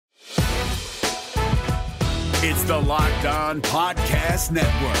It's the Locked On Podcast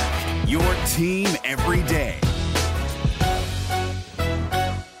Network, your team every day.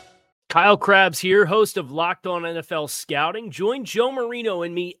 Kyle Krabs here, host of Locked On NFL Scouting. Join Joe Marino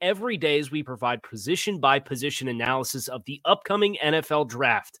and me every day as we provide position-by-position analysis of the upcoming NFL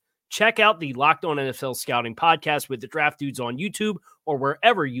Draft. Check out the Locked On NFL Scouting podcast with the Draft Dudes on YouTube or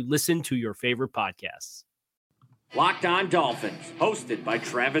wherever you listen to your favorite podcasts. Locked On Dolphins, hosted by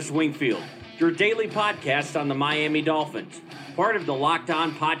Travis Wingfield, your daily podcast on the Miami Dolphins, part of the Locked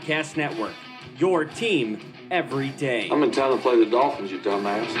On Podcast Network, your team every day. I'm in town to play the Dolphins, you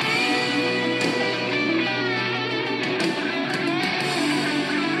dumbass.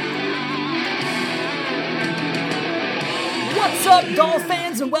 What's up, Dolph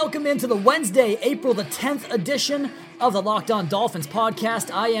fans, and welcome into the Wednesday, April the 10th edition of the Locked On Dolphins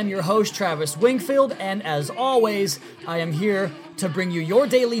podcast. I am your host, Travis Wingfield, and as always, I am here to bring you your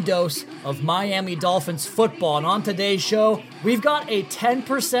daily dose of Miami Dolphins football. And on today's show, we've got a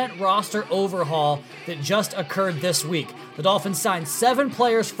 10% roster overhaul that just occurred this week. The Dolphins signed 7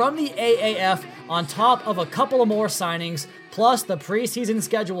 players from the AAF on top of a couple of more signings, plus the preseason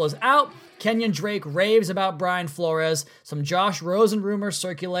schedule is out. Kenyan Drake raves about Brian Flores, some Josh Rosen rumors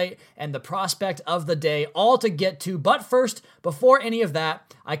circulate, and the prospect of the day, all to get to. But first, before any of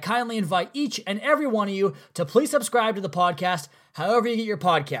that, I kindly invite each and every one of you to please subscribe to the podcast however you get your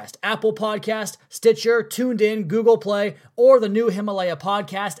podcast. Apple Podcast, Stitcher, Tuned In, Google Play, or the new Himalaya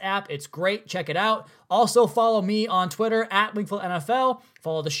podcast app. It's great. Check it out. Also follow me on Twitter at WingfieldNFL.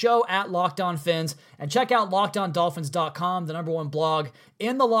 Follow the show at Locked On Fins. And check out LockedOnDolphins.com, the #1 blog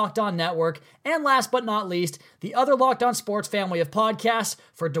in the Locked On Network. And last but not least, the other Locked On Sports family of podcasts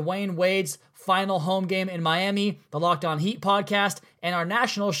for Dwayne Wade's final home game in Miami, the Locked On Heat podcast, and our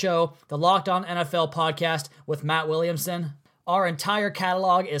national show, the Locked On NFL podcast with Matt Williamson. Our entire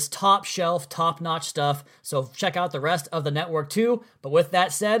catalog is top shelf, top-notch stuff, so check out the rest of the network too. But with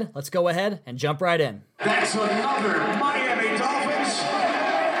that said, let's go ahead and jump right in. That's another Miami Dolphins.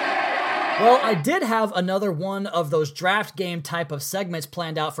 Well, I did have another one of those draft game type of segments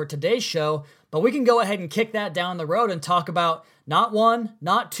planned out for today's show, but we can go ahead and kick that down the road and talk about not 1,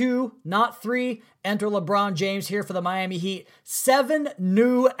 not 2, not 3. Enter LeBron James here for the Miami Heat. 7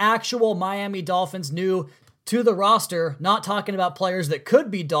 new actual Miami Dolphins new to the roster, not talking about players that could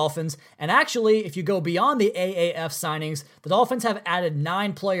be Dolphins. And actually, if you go beyond the AAF signings, the Dolphins have added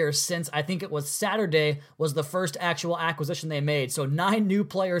 9 players since I think it was Saturday was the first actual acquisition they made. So 9 new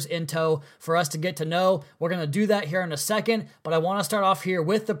players in tow for us to get to know. We're going to do that here in a second, but I want to start off here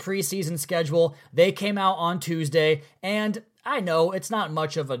with the preseason schedule. They came out on Tuesday, and I know it's not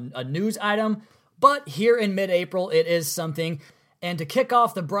much of a news item, but here in mid-April, it is something. And to kick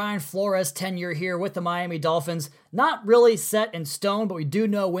off the Brian Flores tenure here with the Miami Dolphins, not really set in stone, but we do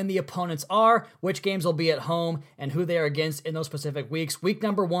know when the opponents are, which games will be at home, and who they are against in those specific weeks. Week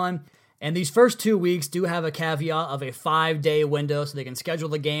number 1, and these first 2 weeks do have a caveat of a 5-day window, so they can schedule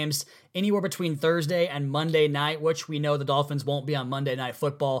the games anywhere between Thursday and Monday night, which we know the Dolphins won't be on Monday Night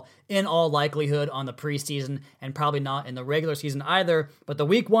Football in all likelihood on the preseason, and probably not in the regular season either. But the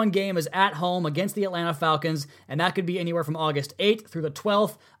Week 1 game is at home against the Atlanta Falcons, and that could be anywhere from August 8th through the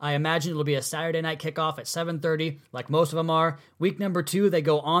 12th. I imagine it'll be a Saturday night kickoff at 7:30, like most of them are. Week number 2, they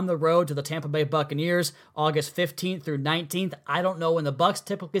go on the road to the Tampa Bay Buccaneers, August 15th through 19th. I don't know when the Bucs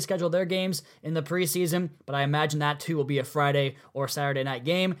typically schedule their games in the preseason, but I imagine that too will be a Friday or Saturday night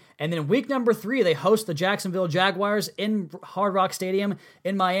game. And then week number 3, they host the Jacksonville Jaguars in Hard Rock Stadium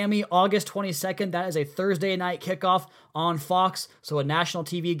in Miami, August 22nd. That is a Thursday night kickoff on Fox, so a national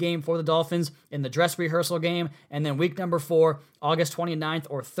TV game for the Dolphins in the dress rehearsal game. And then week number 4, August 29th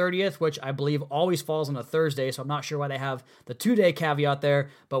or 30th, which I believe always falls on a Thursday, so I'm not sure why they have the 2-day caveat there.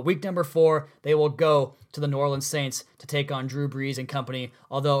 But week number 4, they will go to the New Orleans Saints to take on Drew Brees and company,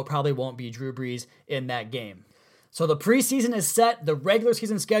 although it probably won't be Drew Brees in that game. So the preseason is set. The regular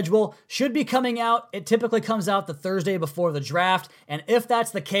season schedule should be coming out. It typically comes out the Thursday before the draft. And if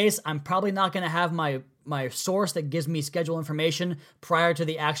that's the case, I'm probably not going to have my source that gives me schedule information prior to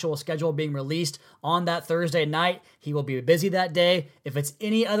the actual schedule being released on that Thursday night. He will be busy that day. If it's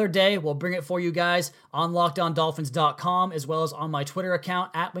any other day, we'll bring it for you guys on LockedOnDolphins.com as well as on my Twitter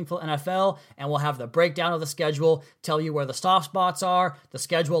account at WingfieldNFL, and we'll have the breakdown of the schedule, tell you where the soft spots are, the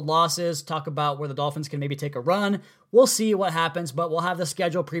scheduled losses, talk about where the Dolphins can maybe take a run. We'll see what happens, but we'll have the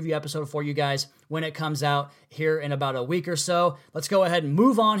schedule preview episode for you guys when it comes out here in about a week or so. Let's go ahead and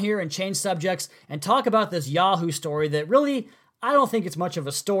move on here and change subjects and talk about this Yahoo story that really I don't think it's much of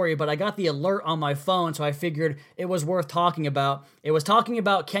a story, but I got the alert on my phone, so I figured it was worth talking about. It was talking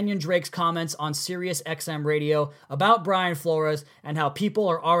about Kenyan Drake's comments on Sirius XM radio about Brian Flores and how people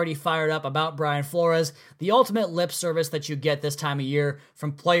are already fired up about Brian Flores. The ultimate lip service that you get this time of year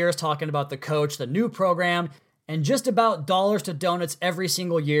from players talking about the coach, the new program, and just about dollars to donuts every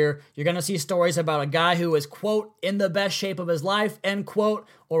single year. You're going to see stories about a guy who is, quote, in the best shape of his life, end quote,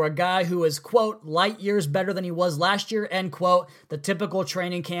 or a guy who is, quote, light years better than he was last year, end quote. The typical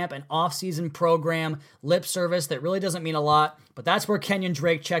training camp and off-season program lip service that really doesn't mean a lot, but that's where Kenyan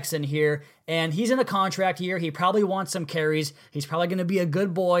Drake checks in here, and he's in a contract year. He probably wants some carries. He's probably going to be a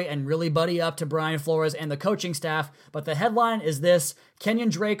good boy and really buddy up to Brian Flores and the coaching staff, but the headline is this: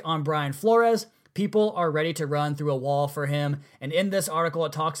 Kenyan Drake on Brian Flores. People are ready to run through a wall for him. And in this article,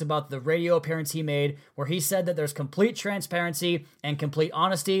 it talks about the radio appearance he made where he said that there's complete transparency and complete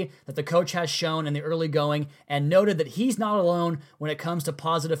honesty that the coach has shown in the early going, and noted that he's not alone when it comes to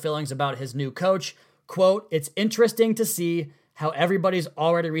positive feelings about his new coach. Quote, "It's interesting to see how everybody's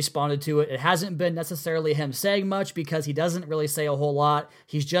already responded to it. It hasn't been necessarily him saying much because he doesn't really say a whole lot.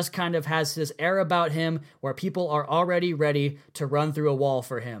 He's just kind of has this air about him where people are already ready to run through a wall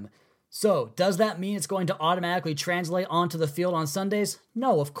for him." So, does that mean it's going to automatically translate onto the field on Sundays?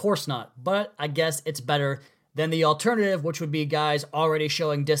 No, of course not, but I guess it's better than the alternative, which would be guys already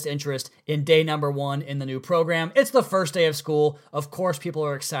showing disinterest in day number 1 in the new program. It's the first day of school. Of course, people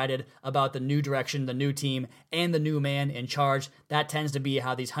are excited about the new direction, the new team, and the new man in charge. That tends to be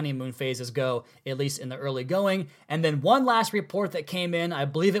how these honeymoon phases go, at least in the early going. And then one last report that came in, I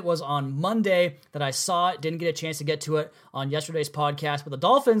believe it was on Monday that I saw it, didn't get a chance to get to it on yesterday's podcast, but the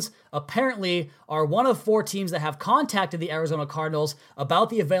Dolphins apparently are one of 4 teams that have contacted the Arizona Cardinals about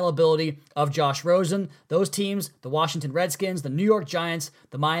the availability of Josh Rosen. Those teams, the Washington Redskins, the New York Giants,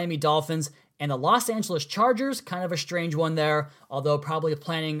 the Miami Dolphins, and the Los Angeles Chargers, kind of a strange one there, although probably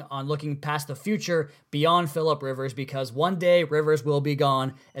planning on looking past the future beyond Phillip Rivers, because one day Rivers will be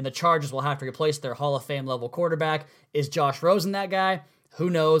gone and the Chargers will have to replace their Hall of Fame level quarterback. Is Josh Rosen that guy? Who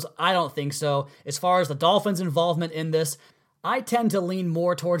knows? I don't think so. As far as the Dolphins' involvement in this, I tend to lean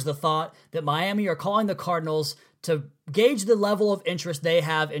more towards the thought that Miami are calling the Cardinals to gauge the level of interest they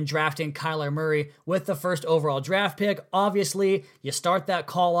have in drafting Kyler Murray with the first overall draft pick. Obviously, you start that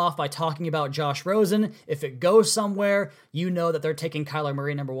call off by talking about Josh Rosen. If it goes somewhere, you know that they're taking Kyler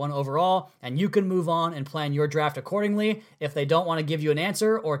Murray number 1 overall, and you can move on and plan your draft accordingly. If they don't want to give you an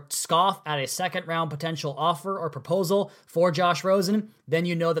answer or scoff at a second-round potential offer or proposal for Josh Rosen, then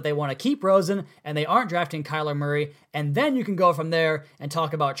you know that they want to keep Rosen and they aren't drafting Kyler Murray, and then you can go from there and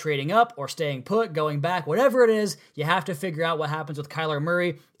talk about trading up or staying put, going back, whatever it is. You have to figure out what happens with Kyler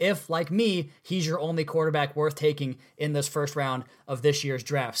Murray if, like me, he's your only quarterback worth taking in this first round of this year's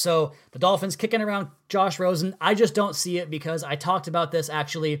draft. So the Dolphins kicking around Josh Rosen, I just don't see it, because I talked about this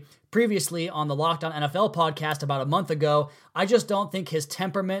actually previously on the Locked On NFL podcast about a month ago. I just don't think his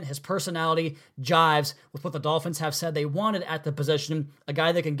temperament, his personality jives with what the Dolphins have said they wanted at the position. A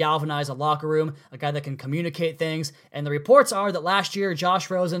guy that can galvanize a locker room, a guy that can communicate things. And the reports are that last year, Josh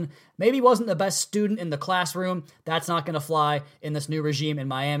Rosen maybe wasn't the best student in the classroom. That's not going to fly in this new regime in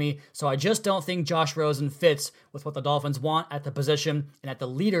Miami. So I just don't think Josh Rosen fits with what the Dolphins want at the position and at the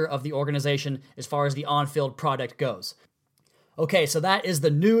leader of the organization as far as the on-field product goes. Okay, so that is the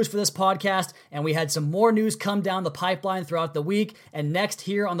news for this podcast, and we had some more news come down the pipeline throughout the week. And next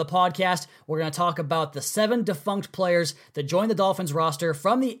here on the podcast, we're going to talk about the 7 defunct players that joined the Dolphins roster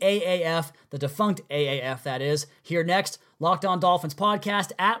from the AAF, the defunct AAF that is. Here next, Locked On Dolphins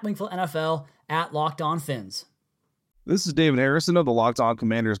podcast at Wingfield NFL at Locked On Fins. This is David Harrison of the Locked On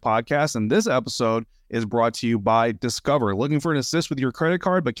Commanders podcast, and this episode is brought to you by Discover. Looking for an assist with your credit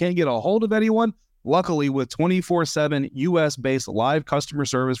card but can't get a hold of anyone? Luckily, with 24/7 U.S.-based live customer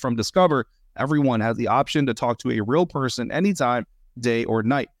service from Discover, everyone has the option to talk to a real person anytime, day or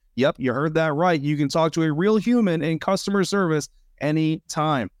night. Yep, you heard that right. You can talk to a real human in customer service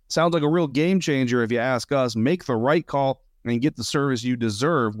anytime. Sounds like a real game changer if you ask us. Make the right call and get the service you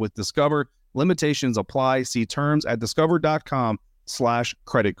deserve with Discover. Limitations apply. See terms at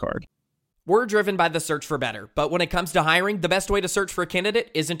discover.com/creditcard. We're driven by the search for better, but when it comes to hiring, the best way to search for a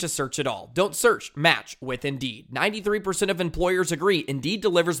candidate isn't to search at all. Don't search, match with Indeed. 93% of employers agree Indeed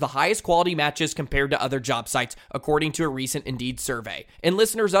delivers the highest quality matches compared to other job sites, according to a recent Indeed survey. And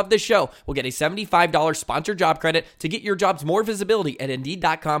listeners of this show will get a $75 sponsored job credit to get your jobs more visibility at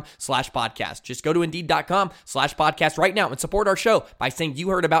Indeed.com/podcast. Just go to Indeed.com/podcast right now and support our show by saying you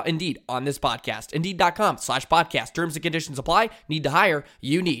heard about Indeed on this podcast. Indeed.com/podcast. Terms and conditions apply. Need to hire?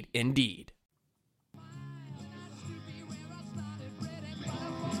 You need Indeed.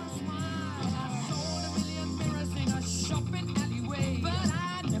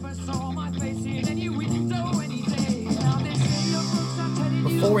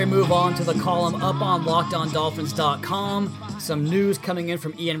 move on to the column up on LockedOnDolphins.com. Some news coming in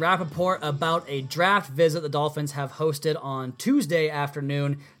from Ian Rappaport about a draft visit the Dolphins have hosted on Tuesday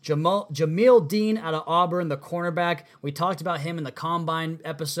afternoon. Jamil Dean out of Auburn, the cornerback. We talked about him in the Combine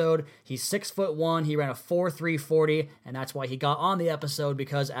episode. He's 6'1". He ran a 4.3 40, and that's why he got on the episode,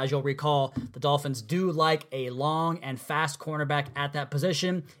 because as you'll recall, the Dolphins do like a long and fast cornerback at that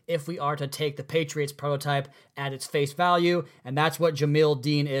position if we are to take the Patriots prototype at its face value, and that's what Jamil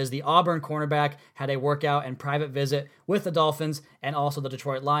Dean is. The Auburn cornerback had a workout and private visit with the Dolphins and also the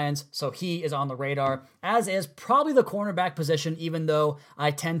Detroit Lions, so he is on the radar, as is probably the cornerback position, even though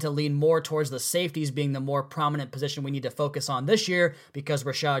I tend to lean more towards the safeties being the more prominent position we need to focus on this year, because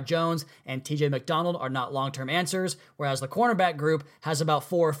Rashad Jones and TJ McDonald are not long-term answers, whereas the cornerback group has about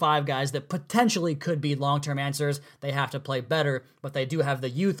 4 or 5 guys that potentially could be long-term answers. They have to play better, but they do have the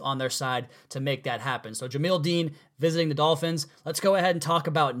youth on their side to make that happen. So Jamil Dean visiting the Dolphins. Let's go ahead and talk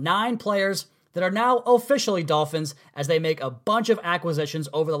about 9 players that are now officially Dolphins as they make a bunch of acquisitions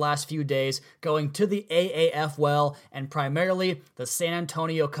over the last few days, going to the AAF well and primarily the San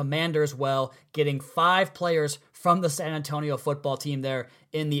Antonio Commanders well, getting 5 players from the San Antonio football team there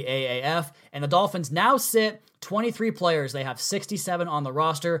in the AAF. And the Dolphins now sit 23 players. They have 67 on the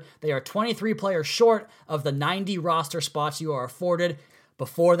roster. They are 23 players short of the 90 roster spots you are afforded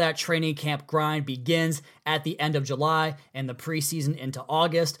before that training camp grind begins at the end of July and the preseason into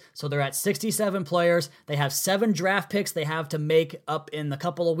August. So they're at 67 players. They have 7 draft picks they have to make up in a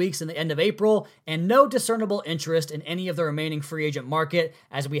couple of weeks in the end of April, and no discernible interest in any of the remaining free agent market,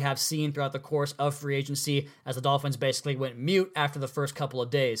 as we have seen throughout the course of free agency, as the Dolphins basically went mute after the first couple of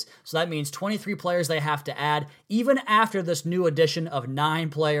days. So that means 23 players they have to add, even after this new addition of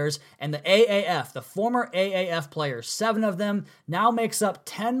 9 players. And the AAF, the former AAF players, 7 of them, now makes up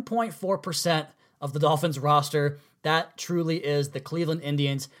 10.4% of the Dolphins roster. That truly is the Cleveland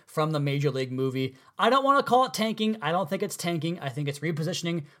Indians from the Major League movie. I don't want to call it tanking. I don't think it's tanking. I think it's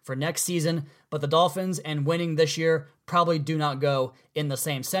repositioning for next season. But the Dolphins and winning this year probably do not go in the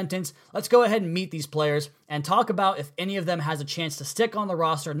same sentence. Let's go ahead and meet these players and talk about if any of them has a chance to stick on the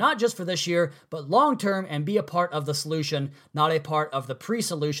roster, not just for this year, but long term, and be a part of the solution, not a part of the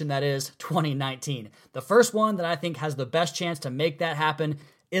pre-solution that is 2019. The first one that I think has the best chance to make that happen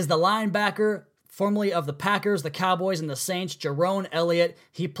is the linebacker, formerly of the Packers, the Cowboys, and the Saints, Jerome Elliott.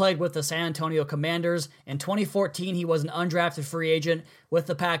 He played with the San Antonio Commanders. In 2014, he was an undrafted free agent with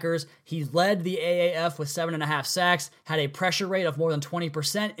the Packers. He led the AAF with 7.5 sacks, had a pressure rate of more than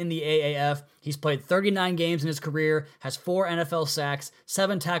 20% in the AAF. He's played 39 games in his career, has 4 NFL sacks,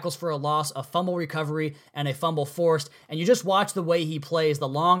 7 tackles for a loss, a fumble recovery, and a fumble forced. And you just watch the way he plays, the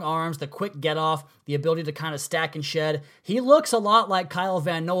long arms, the quick get off, the ability to kind of stack and shed. He looks a lot like Kyle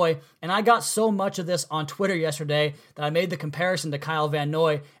Van Noy, and I got so much of this on Twitter yesterday that I made the comparison to Kyle Van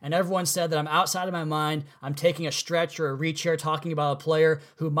Noy, and everyone said that I'm outside of my mind, I'm taking a stretch or a reach here talking about a player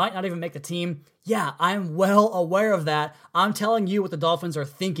who might not even make the team. Yeah, I'm well aware of that. I'm telling you what the Dolphins are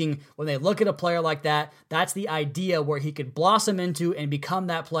thinking when they look at a player like that. That's the idea where he could blossom into and become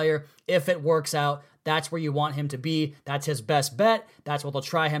that player if it works out. That's where you want him to be. That's his best bet. That's what they'll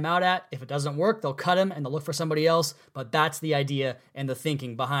try him out at. If it doesn't work, they'll cut him and they'll look for somebody else. But that's the idea and the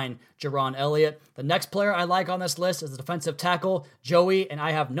thinking behind Jerome Elliott. The next player I like on this list is the defensive tackle, Joey, and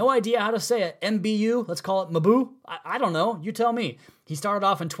I have no idea how to say it. MBU, let's call it Mabu. I don't know. You tell me. He started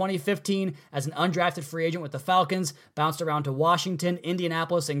off in 2015 as an undrafted free agent with the Falcons, bounced around to Washington,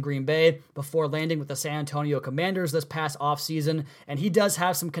 Indianapolis, and Green Bay before landing with the San Antonio Commanders this past offseason. And he does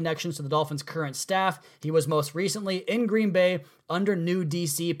have some connections to the Dolphins' current staff. He was most recently in Green Bay under new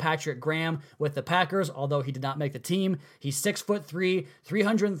DC Patrick Graham with the Packers, although he did not make the team. He's 6'3",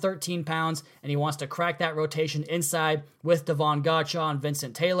 313 pounds, and he wants to crack that rotation inside with Devon Gottschall and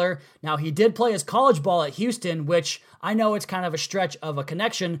Vincent Taylor. Now, he did play his college ball at Houston, which I know it's kind of a stretch of a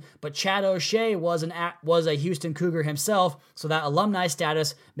connection, but Chad O'Shea was a Houston Cougar himself, so that alumni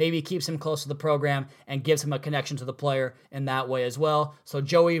status maybe keeps him close to the program and gives him a connection to the player in that way as well. So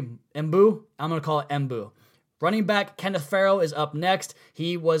Joey Mbu, I'm going to call it Mbu. Running back Kenneth Farrow is up next.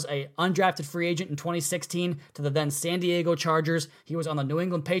 He was an undrafted free agent in 2016 to the then San Diego Chargers. He was on the New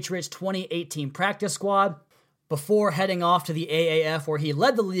England Patriots 2018 practice squad before heading off to the AAF, where he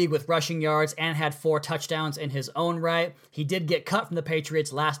led the league with rushing yards and had 4 touchdowns in his own right. He did get cut from the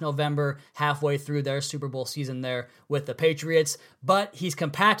Patriots last November, halfway through their Super Bowl season there with the Patriots, but he's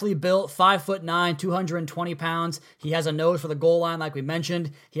compactly built, 5'9", 220 pounds. He has a nose for the goal line, like we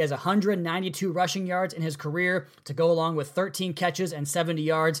mentioned. He has 192 rushing yards in his career to go along with 13 catches and 70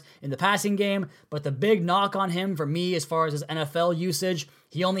 yards in the passing game, but the big knock on him for me as far as his NFL usage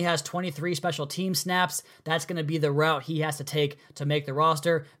He only has 23 special team snaps. That's going to be the route he has to take to make the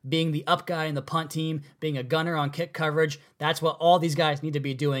roster, being the up guy in the punt team, being a gunner on kick coverage. That's what all these guys need to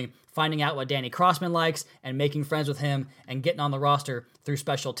be doing, finding out what Danny Crossman likes and making friends with him and getting on the roster through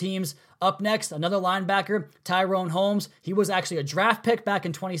special teams. Up next, another linebacker, Tyrone Holmes. He was actually a draft pick back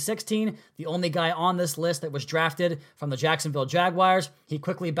in 2016, the only guy on this list that was drafted from the Jacksonville Jaguars. He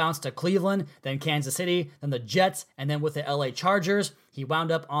quickly bounced to Cleveland, then Kansas City, then the Jets, and then with the LA Chargers. He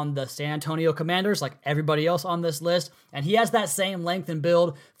wound up on the San Antonio Commanders like everybody else on this list, and he has that same length and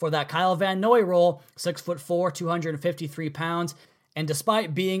build for that Kyle Van Noy role, 6'4", 253 pounds. And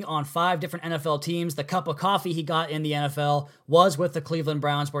despite being on 5 different NFL teams, the cup of coffee he got in the NFL was with the Cleveland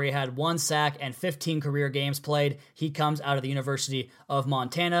Browns, where he had 1 sack and 15 career games played. He comes out of the University of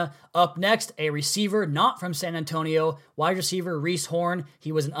Montana. Up next, a receiver not from San Antonio, wide receiver Reese Horn.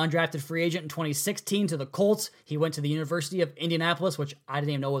 He was an undrafted free agent in 2016 to the Colts. He went to the University of Indianapolis, which I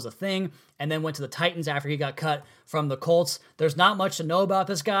didn't even know was a thing, and then went to the Titans after he got cut from the Colts. There's not much to know about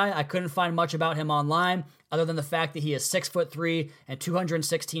this guy. I couldn't find much about him online, other than the fact that he is 6'3" and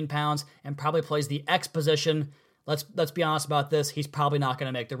 216 pounds and probably plays the X position. Let's be honest about this. He's probably not going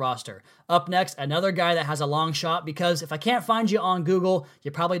to make the roster. Up next, another guy that has a long shot, because if I can't find you on Google,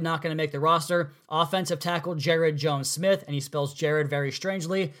 you're probably not going to make the roster. Offensive tackle Jared Jones-Smith, and he spells Jared very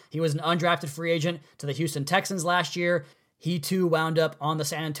strangely. He was an undrafted free agent to the Houston Texans last year. He too wound up on the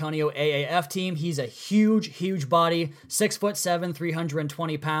San Antonio AAF team. He's a huge body, 6'7",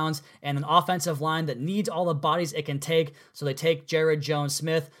 320 pounds, and an offensive line that needs all the bodies it can take. So they take Jared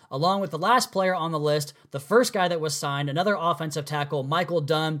Jones-Smith, along with the last player on the list, the first guy that was signed, another offensive tackle, Michael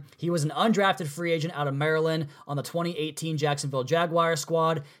Dunn. He was an undrafted free agent out of Maryland on the 2018 Jacksonville Jaguars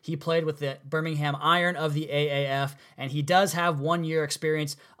squad. He played with the Birmingham Iron of the AAF, and he does have 1 year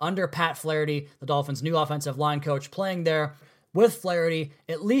experience under Pat Flaherty, the Dolphins' new offensive line coach, playing there with Flaherty,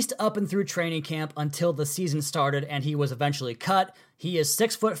 at least up and through training camp until the season started and he was eventually cut. He is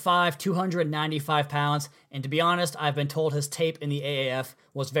 6'5", 295 pounds, and to be honest, I've been told his tape in the AAF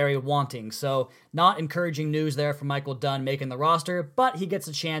was very wanting, so not encouraging news there for Michael Dunn making the roster, but he gets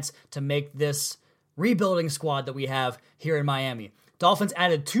a chance to make this rebuilding squad that we have here in Miami. Dolphins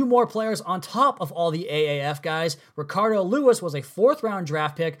added 2 more players on top of all the AAF guys. Ricardo Lewis was a 4th-round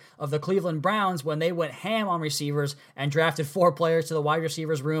draft pick of the Cleveland Browns when they went ham on receivers and drafted 4 players to the wide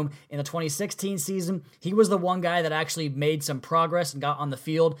receivers room in the 2016 season. He was the one guy that actually made some progress and got on the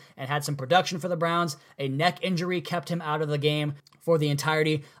field and had some production for the Browns. A neck injury kept him out of the game for the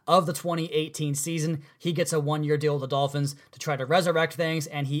entirety of the 2018 season. He gets a 1-year deal with the Dolphins to try to resurrect things,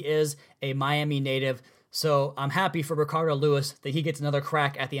 and he is a Miami native. So I'm happy for Ricardo Lewis that he gets another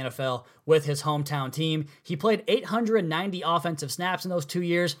crack at the NFL with his hometown team. He played 890 offensive snaps in those 2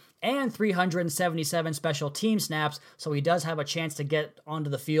 years and 377 special team snaps, so he does have a chance to get onto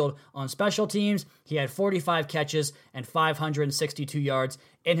the field on special teams. He had 45 catches and 562 yards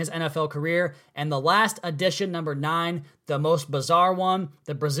in his NFL career. And the last addition, number 9, the most bizarre one,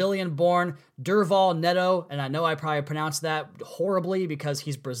 the Brazilian-born Durval Neto, and I know I probably pronounced that horribly because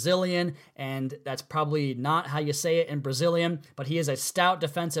he's Brazilian, and that's probably not how you say it in Brazilian, but he is a stout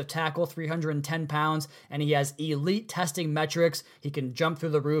defensive tackle, 310 pounds, and he has elite testing metrics. He can jump through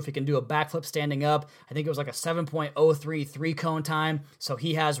the roof, he can do a backflip standing up. I think it was like a 7.03 three-cone time, so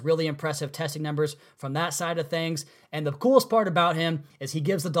he has really impressive testing numbers from that side of things. And the coolest part about him is he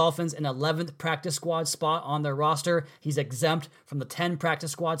gives the Dolphins an 11th practice squad spot on their roster. He's exempt from the 10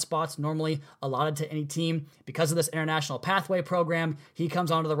 practice squad spots normally allotted to any team. Because of this international pathway program, he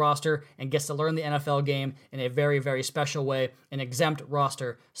comes onto the roster and gets to learn the NFL game in a very, very special way, an exempt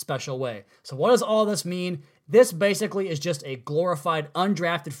roster special way. So what does all this mean? This basically is just a glorified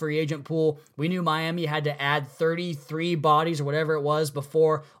undrafted free agent pool. We knew Miami had to add 33 bodies or whatever it was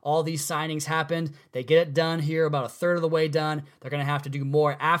before all these signings happened. They get it done here about a third of the way done. They're going to have to do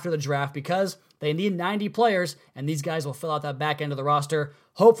more after the draft because they need 90 players, and these guys will fill out that back end of the roster.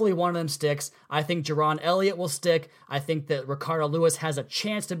 Hopefully one of them sticks. I think Jaron Elliott will stick. I think that Ricardo Lewis has a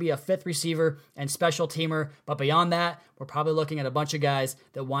chance to be a 5th receiver and special teamer. But beyond that, we're probably looking at a bunch of guys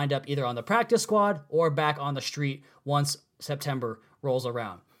that wind up either on the practice squad or back on the street once September rolls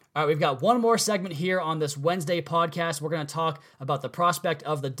around. All right, we've got one more segment here on this Wednesday podcast. We're going to talk about the prospect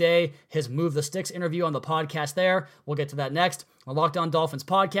of the day, his Move the Sticks interview on the podcast there. We'll get to that next on Locked On Dolphins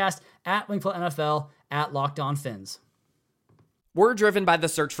podcast, at Wingfield NFL, at Locked On Fins. We're driven by the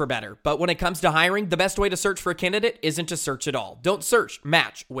search for better, but when it comes to hiring, the best way to search for a candidate isn't to search at all. Don't search,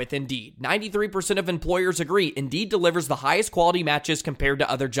 match with Indeed. 93% of employers agree Indeed delivers the highest quality matches compared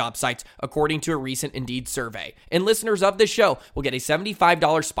to other job sites, according to a recent Indeed survey. And listeners of this show will get a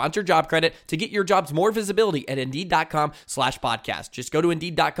 $75 sponsored job credit to get your jobs more visibility at Indeed.com/podcast. Just go to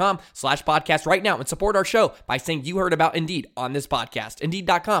Indeed.com/podcast right now and support our show by saying you heard about Indeed on this podcast.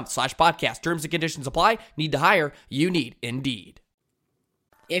 Indeed.com/podcast. Terms and conditions apply. Need to hire? You need Indeed.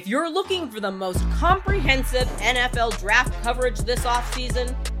 If you're looking for the most comprehensive NFL draft coverage this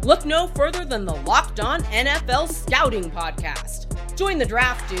offseason, look no further than the Locked On NFL Scouting Podcast. Join the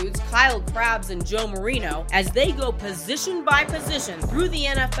draft dudes, Kyle Krabs and Joe Marino, as they go position by position through the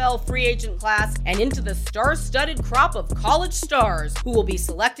NFL free agent class and into the star-studded crop of college stars who will be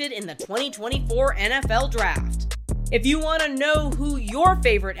selected in the 2024 NFL Draft. If you want to know who your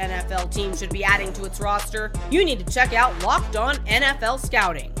favorite NFL team should be adding to its roster, you need to check out Locked On NFL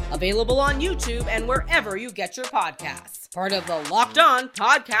Scouting, available on YouTube and wherever you get your podcasts. Part of the Locked On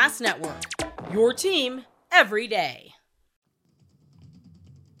Podcast Network, your team every day.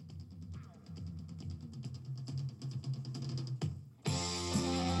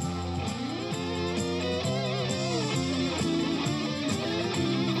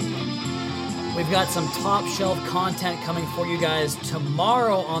 We've got some top shelf content coming for you guys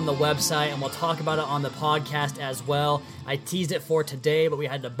tomorrow on the website, and we'll talk about it on the podcast as well. I teased it for today, but we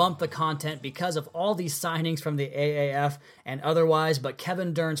had to bump the content because of all these signings from the AAF and otherwise, but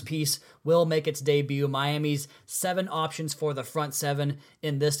Kevin Dern's piece will make its debut. Miami's 7 options for the front 7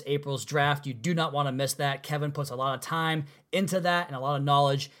 in this April's draft. You do not want to miss that. Kevin puts a lot of time into that and a lot of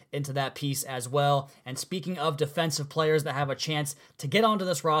knowledge into that piece as well. And speaking of defensive players that have a chance to get onto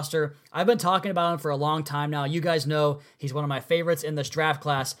this roster, I've been talking about him for a long time now. You guys know he's one of my favorites in this draft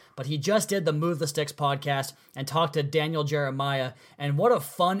class, but he just did the Move the Sticks podcast and talked to Daniel Jeremiah, and what a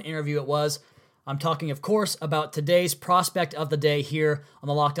fun interview it was. I'm talking, of course, about today's prospect of the day here on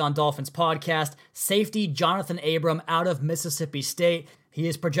the Locked On Dolphins podcast, safety Jonathan Abram out of Mississippi State. He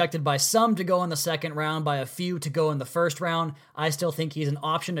is projected by some to go in the second round, by a few to go in the first round. I still think he's an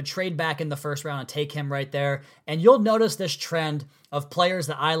option to trade back in the first round and take him right there. And you'll notice this trend of players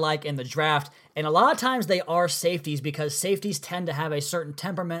that I like in the draft. And a lot of times they are safeties because safeties tend to have a certain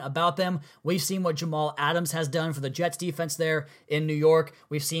temperament about them. We've seen what Jamal Adams has done for the Jets defense there in New York.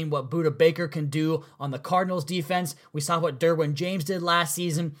 We've seen what Budda Baker can do on the Cardinals defense. We saw what Derwin James did last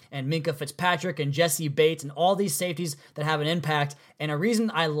season, and Minka Fitzpatrick and Jesse Bates and all these safeties that have an impact. And a reason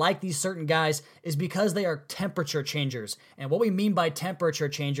I like these certain guys is because they are temperature changers. And what we mean by temperature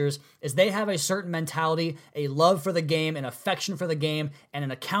changers is they have a certain mentality, a love for the game, an affection for the game, and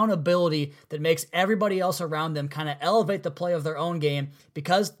an accountability that makes everybody else around them kind of elevate the play of their own game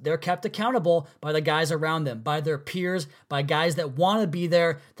because they're kept accountable by the guys around them, by their peers, by guys that want to be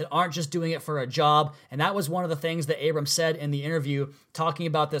there, that aren't just doing it for a job. And that was one of the things that Abram said in the interview, talking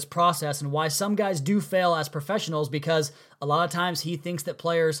about this process and why some guys do fail as professionals, because a lot of times he thinks that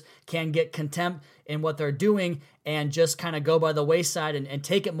players can get contempt in what they're doing and just kind of go by the wayside and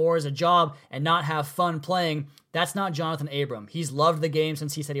take it more as a job and not have fun playing. That's not Jonathan Abram. He's loved the game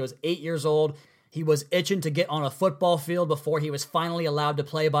since he said he was 8 years old. He was itching to get on a football field before he was finally allowed to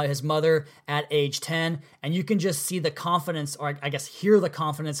play by his mother at age 10. And you can just see the confidence, or I guess hear the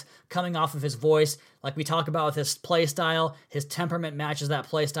confidence coming off of his voice. Like we talk about with his play style, his temperament matches that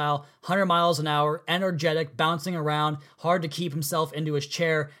play style. 100 miles an hour, energetic, bouncing around, hard to keep himself into his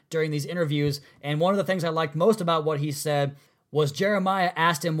chair during these interviews. And one of the things I liked most about what he said was Jeremiah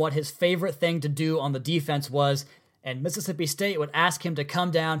asked him what his favorite thing to do on the defense was, and Mississippi State would ask him to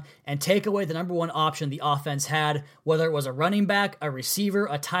come down and take away the number one option the offense had, whether it was a running back, a receiver,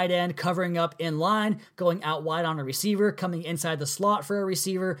 a tight end covering up in line, going out wide on a receiver, coming inside the slot for a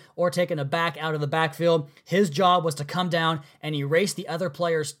receiver, or taking a back out of the backfield. His job was to come down and erase the other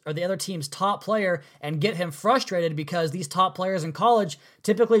players or the other team's top player and get him frustrated because these top players in college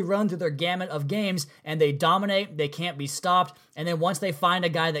typically run through their gamut of games and they dominate, they can't be stopped. And then once they find a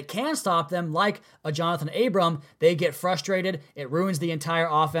guy that can stop them, like a Jonathan Abram, they get frustrated. It ruins the entire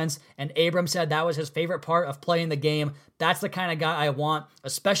offense. And Abram said that was his favorite part of playing the game. That's the kind of guy I want,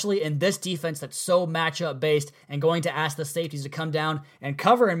 especially in this defense that's so matchup based and going to ask the safeties to come down and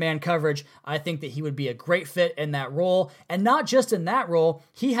cover in man coverage. I think that he would be a great fit in that role. And not just in that role,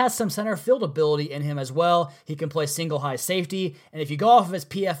 he has some center field ability in him as well. He can play single high safety. And if you go off of his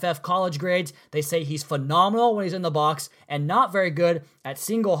PFF college grades, they say he's phenomenal when he's in the box and not very good at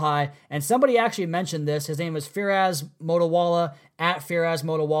single high. And somebody actually mentioned this. His name is Firaz Motowala at Firas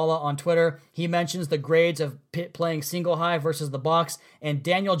Motowala on Twitter. He mentions the grades of Pitt playing single high versus the box, and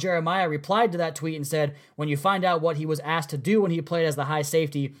Daniel Jeremiah replied to that tweet and said, when you find out what he was asked to do when he played as the high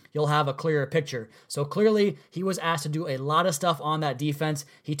safety, you'll have a clearer picture. So clearly, he was asked to do a lot of stuff on that defense.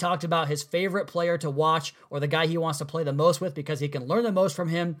 He talked about his favorite player to watch, or the guy he wants to play the most with because he can learn the most from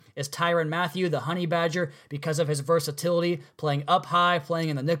him, is Tyrann Mathieu, the Honey Badger, because of his versatility, playing up high, playing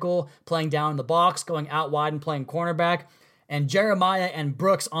in the nickel, playing down in the box, going out wide and playing cornerback. And Jeremiah and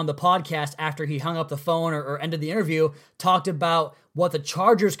Brooks on the podcast after he hung up the phone or ended the interview talked about what the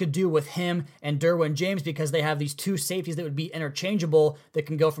Chargers could do with him and Derwin James because they have these two safeties that would be interchangeable that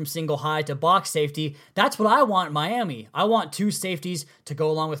can go from single high to box safety. That's what I want in Miami. I want two safeties to go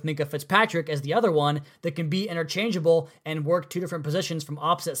along with Minkah Fitzpatrick as the other one that can be interchangeable and work two different positions from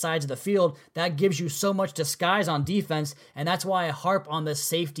opposite sides of the field. That gives you so much disguise on defense, and that's why I harp on this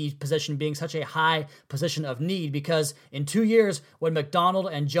safety position being such a high position of need, because in 2 years, when McDonald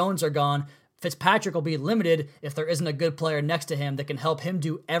and Jones are gone, Fitzpatrick will be limited if there isn't a good player next to him that can help him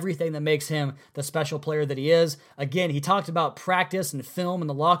do everything that makes him the special player that he is. Again, he talked about practice and film in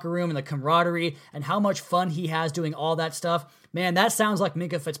the locker room and the camaraderie and how much fun he has doing all that stuff. Man, that sounds like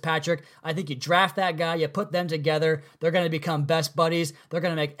Minkah Fitzpatrick. I think you draft that guy, you put them together, they're going to become best buddies. They're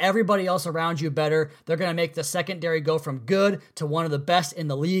going to make everybody else around you better. They're going to make the secondary go from good to one of the best in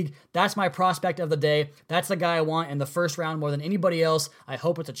the league. That's my prospect of the day. That's the guy I want in the first round more than anybody else. I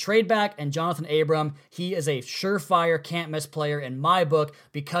hope it's a trade back, and Jonathan Abram, he is a surefire, can't-miss player in my book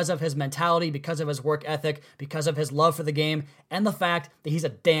because of his mentality, because of his work ethic, because of his love for the game, and the fact that he's a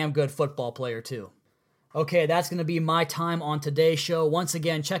damn good football player too. Okay, that's going to be my time on today's show. Once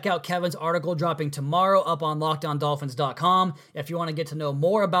again, check out Kevin's article dropping tomorrow up on LockedOnDolphins.com if you want to get to know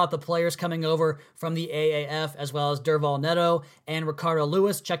more about the players coming over from the AAF, as well as Durval Neto and Ricardo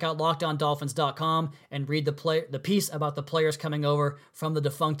Lewis. Check out LockedOnDolphins.com and read the piece about the players coming over from the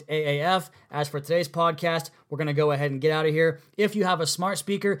defunct AAF. As for today's podcast, we're going to go ahead and get out of here. If you have a smart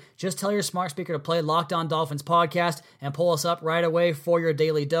speaker, just tell your smart speaker to play Locked On Dolphins podcast and pull us up right away for your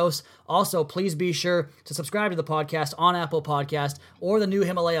daily dose. Also, please be sure to subscribe to the podcast on Apple Podcast or the new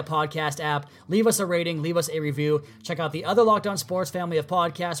Himalaya podcast app. Leave us a rating, leave us a review. Check out the other Locked On Sports family of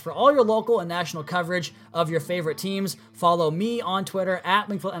podcasts for all your local and national coverage of your favorite teams. Follow me on Twitter at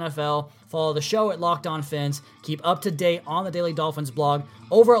Wingfield NFL. Follow the show at Locked On Fins. Keep up to date on the Daily Dolphins blog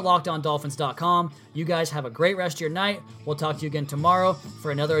over at LockedOnDolphins.com. You guys have a great rest of your night. We'll talk to you again tomorrow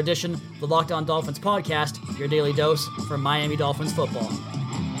for another edition of the Locked On Dolphins podcast, your daily dose for Miami Dolphins football.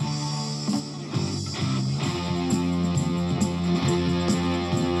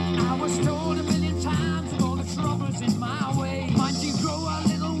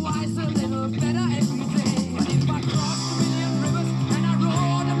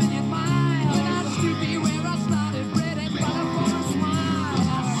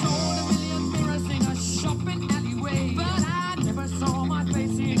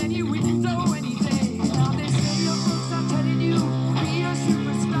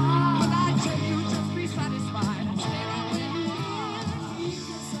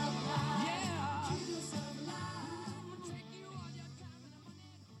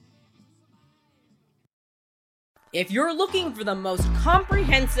 If you're looking for the most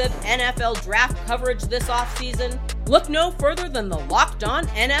comprehensive NFL draft coverage this offseason, look no further than the Locked On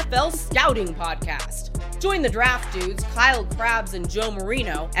NFL Scouting Podcast. Join the draft dudes, Kyle Krabs and Joe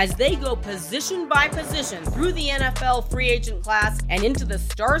Marino, as they go position by position through the NFL free agent class and into the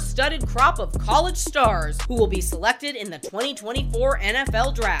star-studded crop of college stars who will be selected in the 2024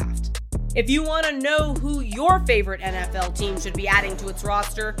 NFL Draft. If you want to know who your favorite NFL team should be adding to its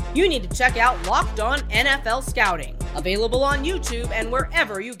roster, you need to check out Locked On NFL Scouting, available on YouTube and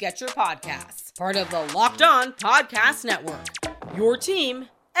wherever you get your podcasts. Part of the Locked On Podcast Network, your team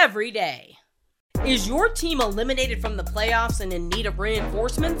every day. Is your team eliminated from the playoffs and in need of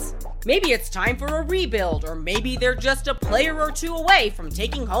reinforcements? Maybe it's time for a rebuild, or maybe they're just a player or two away from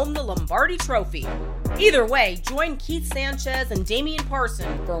taking home the Lombardi Trophy. Either way, join Keith Sanchez and Damian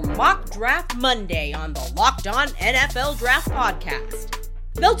Parson for Mock Draft Monday on the Locked On NFL Draft Podcast.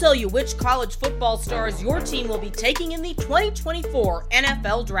 They'll tell you which college football stars your team will be taking in the 2024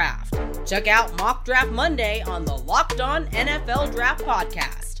 NFL Draft. Check out Mock Draft Monday on the Locked On NFL Draft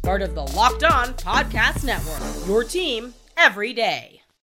Podcast, part of the Locked On Podcast Network, your team every day.